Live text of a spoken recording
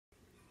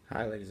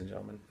Hi, ladies and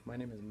gentlemen. My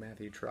name is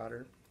Matthew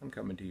Trotter. I'm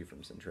coming to you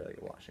from Centralia,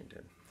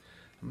 Washington.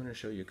 I'm going to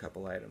show you a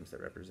couple items that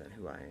represent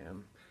who I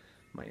am,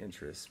 my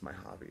interests, my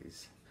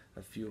hobbies,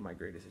 a few of my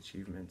greatest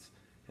achievements,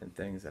 and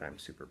things that I'm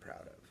super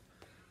proud of.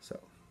 So,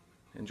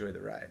 enjoy the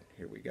ride.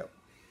 Here we go.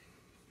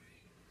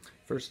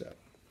 First up,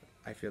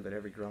 I feel that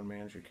every grown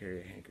man should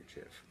carry a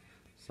handkerchief,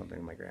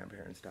 something my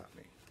grandparents taught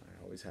me.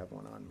 I always have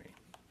one on me.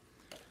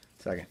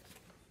 Second,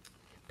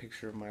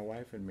 picture of my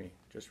wife and me,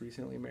 just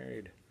recently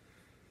married.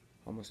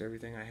 Almost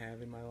everything I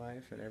have in my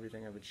life and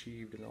everything I've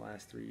achieved in the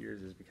last 3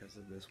 years is because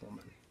of this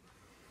woman.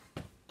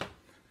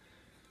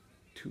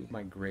 Two of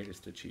my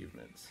greatest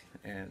achievements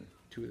and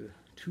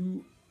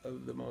two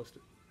of the most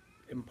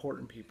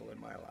important people in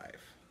my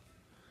life.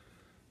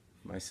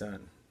 My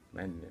son,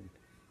 Landon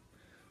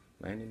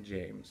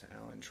James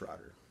Allen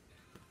Trotter.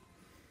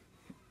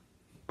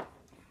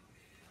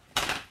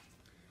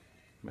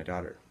 My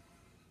daughter,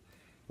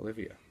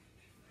 Olivia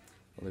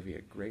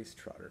Grace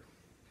Trotter.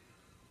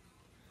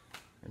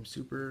 I'm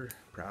super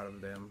proud of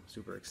them,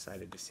 super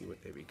excited to see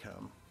what they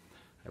become.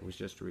 I was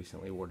just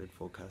recently awarded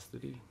full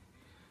custody,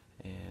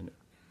 and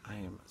I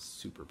am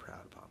super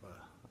proud, Papa.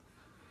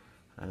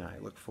 And I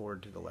look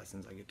forward to the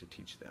lessons I get to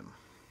teach them.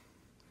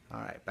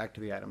 Alright, back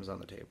to the items on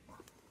the table.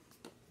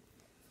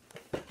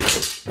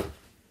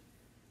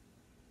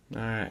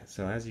 Alright,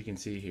 so as you can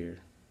see here,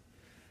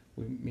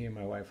 me and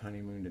my wife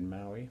honeymooned in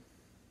Maui.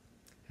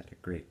 Had a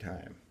great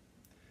time.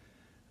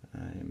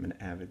 I am an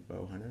avid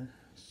bow hunter,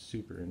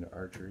 super into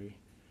archery.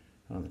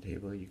 On the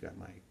table, you got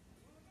my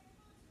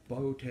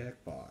Bowtech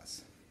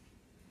Boss.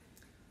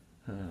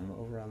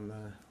 Over on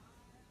the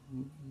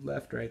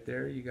left right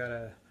there, you got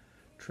a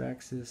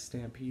Traxxas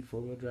Stampede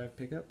four-wheel drive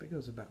pickup. It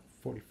goes about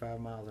 45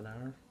 miles an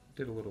hour.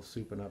 Did a little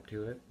souping up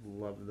to it.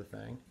 Love the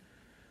thing.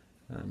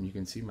 You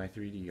can see my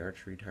 3D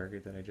archery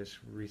target that I just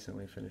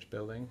recently finished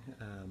building.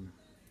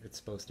 It's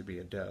supposed to be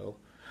a doe.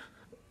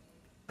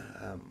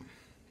 A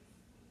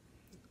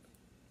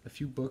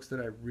few books that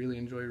I really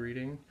enjoy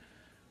reading.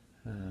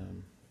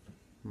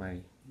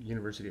 My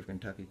University of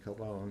Kentucky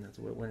cologne, that's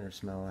what winters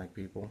smell like,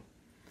 people.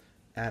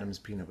 Adam's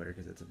peanut butter,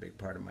 because it's a big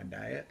part of my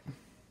diet.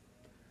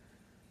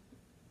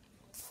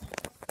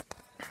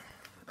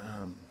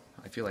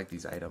 I feel like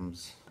these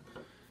items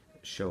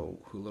show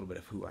a little bit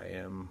of who I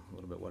am, a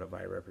little bit what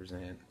I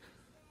represent.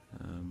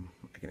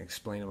 I can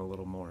explain them a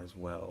little more as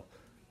well.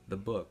 The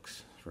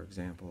books, for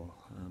example,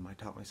 I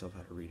taught myself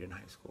how to read in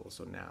high school,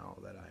 so now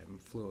that I'm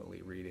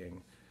fluently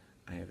reading,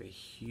 I have a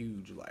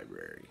huge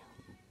library.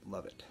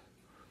 Love it.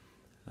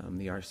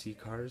 The RC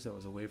cars, that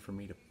was a way for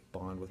me to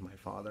bond with my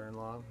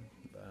father-in-law.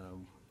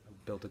 I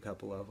built a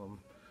couple of them,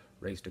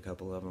 raced a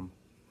couple of them,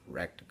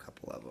 wrecked a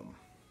couple of them.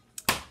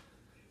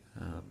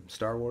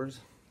 Star Wars,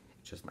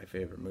 just my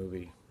favorite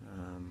movie.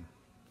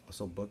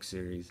 Also book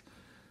series.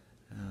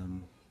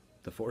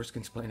 The Force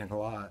can explain a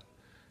lot.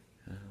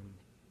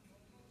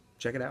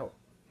 Check it out.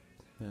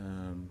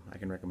 I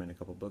can recommend a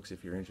couple books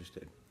if you're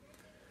interested.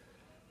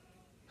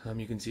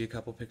 You can see a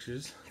couple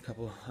pictures, a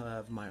couple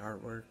of my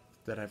artwork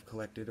that I've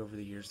collected over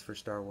the years for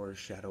Star Wars,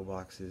 shadow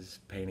boxes,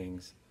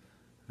 paintings.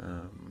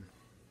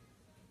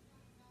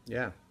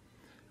 Yeah,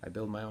 I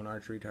build my own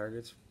archery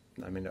targets.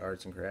 I'm into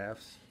arts and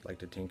crafts, like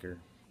to tinker,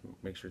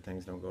 make sure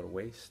things don't go to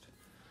waste.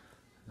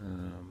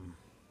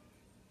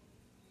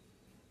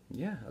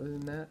 Yeah, other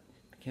than that,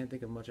 I can't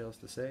think of much else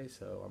to say,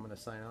 so I'm going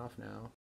to sign off now.